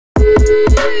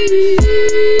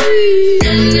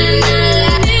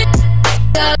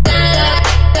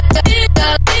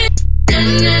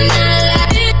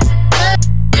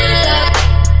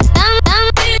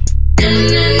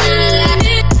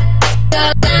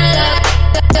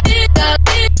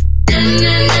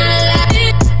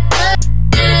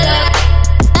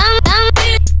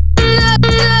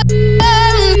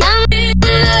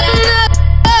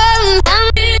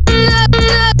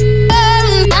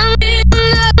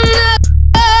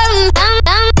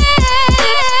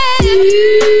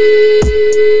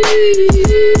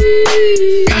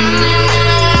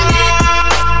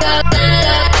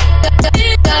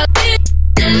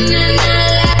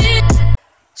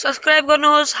Subscribe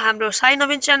गर्नुहोस् हाम्रो साई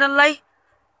नवीन च्यानललाई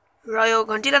र यो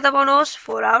घण्टीलाई दबाउनुहोस्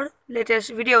फर आवर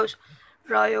लेटेस्ट भिडियोज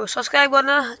र यो सब्सक्राइब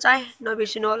गर्न चाहिँ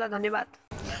नबिर्सिनु होला धन्यवाद।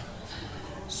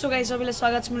 सो गाइस सबैलाई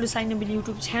स्वागत छ मेरो साई नवीन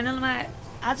युट्युब च्यानलमा।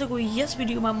 आजको यस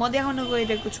भिडियोमा म देखाउन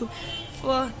गइरहेको छु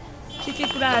के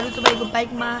कुराहरू तपाईको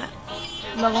बाइकमा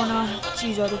लगाउन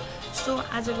चीजहरू। सो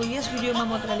आजको यस भिडियोमा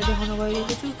म तपाईलाई देखाउन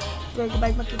गइरहेको छु तपाईको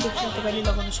बाइकमा के कुरा तपाईले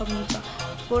लगाउन सक्नुहुन्छ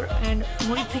फर एन्ड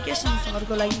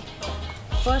मोडिफिकेसन्सहरुको लागि।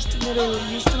 फर्स्ट मेरो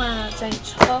लिस्टमा चाहिँ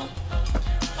छ,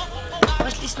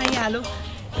 फर्स्ट लिस्टमा यहाँ हालौँ,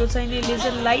 यो चाहिँ नि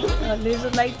laser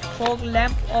light फग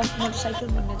lamp of motorcycle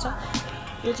भन्ने छ।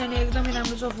 यो चाहिँ नि एकदमै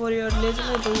राम्रो छ फर यो लेजर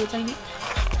लाइट हो यो चाहिँ नि।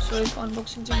 सो यसको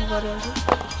अनबक्सिङ चाहिँ म गरिहाल्छु।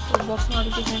 सो बक्समा अरू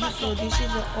केही छैन। So this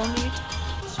is only it.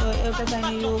 So एउटा चाहिँ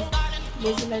नि यो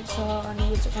लेजर लाइट छ, अनि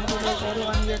यो चाहिँ कन्ट्रोलर्सहरू,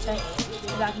 अनि यो चाहिँ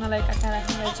राख्नलाई काट्न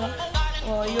राख्नलाई छ।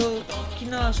 यो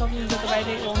किन्न सक्नुहुन्छ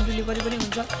तपाईले, होम डेलिभरी पनि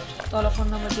हुन्छ, तल फोन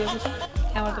नम्बर दिएको छ,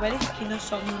 त्यहाँबाट तपाईले किन्न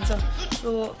सक्नुहुन्छ। सो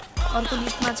अर्को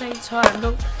लिस्टमा चाहिँ छ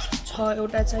हाम्रो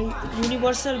एउटा चाहिँ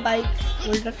universal bike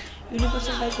holder.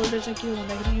 Universal bike holder चाहिँ के हो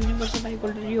भन्दाखेरि युनिभर्सल बाइक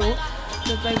होल्डर यो हो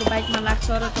जो तपाईको बाइकमा लाग्छ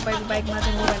र तपाईको बाइकमा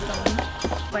चाहिँ मोबाइल चलाउन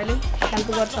तपाईले हेल्प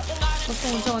गर्छ। कस्तो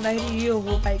हुन्छ भन्दाखेरि यो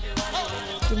हो बाइक,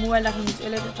 त्यो मोबाइल राख्नु मिल्छ,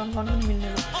 यसले त तन्काउन पनि मिल्ने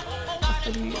हो,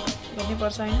 यसरी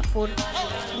हेर्नुपर्छ होइन। फोर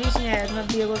प्लिज यहाँ हेर्न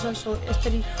दिएको छ। सो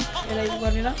यसरी यसलाई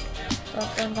गर्ने र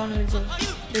तन्काउन मिल्छ,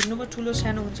 देख्नु पो ठुलो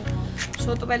सानो हुन्छ।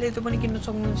 सो तपाईले त्यो पनि किन्न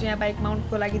सक्नुहुन्छ, यहाँ बाइक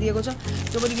माउन्टको लागि दिएको छ,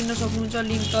 त्यो पनि किन्न सक्नुहुन्छ,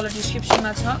 लिङ्क तल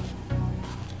डिस्क्रिप्सनमा छ।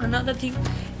 अनदर थिङ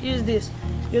इज दिस,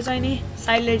 यो चाहिँ नि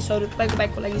साइड लाइट्सहरू तपाईको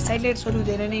बाइकको लागि। साइड लाइट्सहरू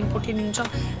धेरै नै इम्पोर्टेन्ट हुन्छ।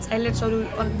 साइड लाइट्सहरू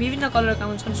विभिन्न कलरका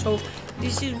हुन्छन्। So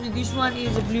this one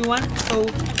is blue one. So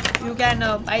you can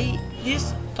by this,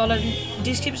 तल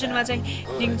डिस्क्रिप्सनमा चाहिँ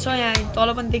लिङ्क छ, यहाँ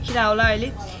तल पनि देखिरह होला अहिले,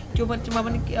 त्यो पछिमा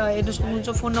पनि हेर्न सक्नुहुन्छ।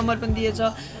 फोन नम्बर पनि दिएछ,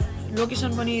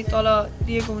 लोकेसन पनि तल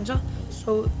दिएको हुन्छ।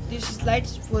 So this is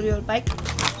lights for your bike.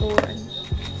 So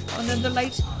another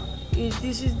lights is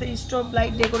this is the stove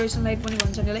light, decoration light पनि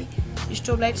भन्छन् यसलाई,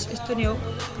 स्टोभ लाइट्स यस्तो नै हो।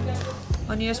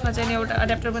 अनि यसमा चाहिँ एउटा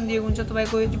एडाप्टर पनि दिएको हुन्छ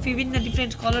तपाईको विभिन्न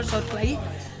डिफ्रेन्ट कलर्सहरूको लागि।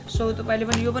 सो तपाईले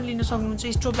पनि यो पनि लिन सक्नुहुन्छ,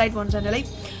 स्टोभ लाइट भन्छन् यसलाई,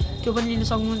 त्यो पनि लिन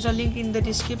सक्नुहुन्छ, लिङ्क इन द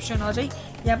डिस्क्रिप्सन। अझै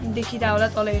यहाँ पनि देखिरह होला,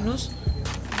 तल हेर्नुहोस्।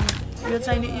 यो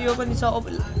चाहिँ यो पनि छ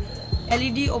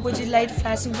एलइडी अपोजिट लाइट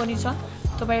फ्ल्यासिङ पनि छ,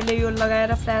 तपाईले यो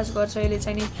लगाएर फ्ल्यास गर्छ यसले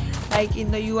चाहिँ नि, like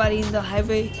in the you're in the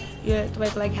highway, यो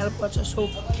तपाईँको लागि हेल्प गर्छ। सो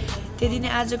त्यति नै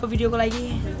आजको भिडियोको लागि।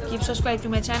 Keep subscribe to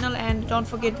my channel and don't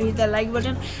forget to hit the like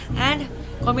button and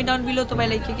comment down below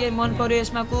तपाईँलाई के मन पर्यो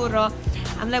यसमाको, र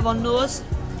हामीलाई भन्नुहोस्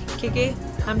के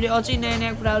हामीले अझै नयाँ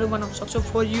नयाँ कुराहरू बनाउन सक्छौँ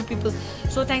for you people.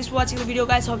 So thanks for watching the video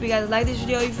guys, hope you guys like this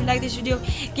video. If you like this video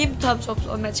give thumbs up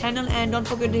on my channel and don't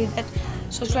forget to hit that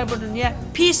subscribe button. Yeah,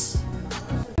 peace.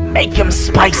 Make 'em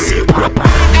spicy, papa.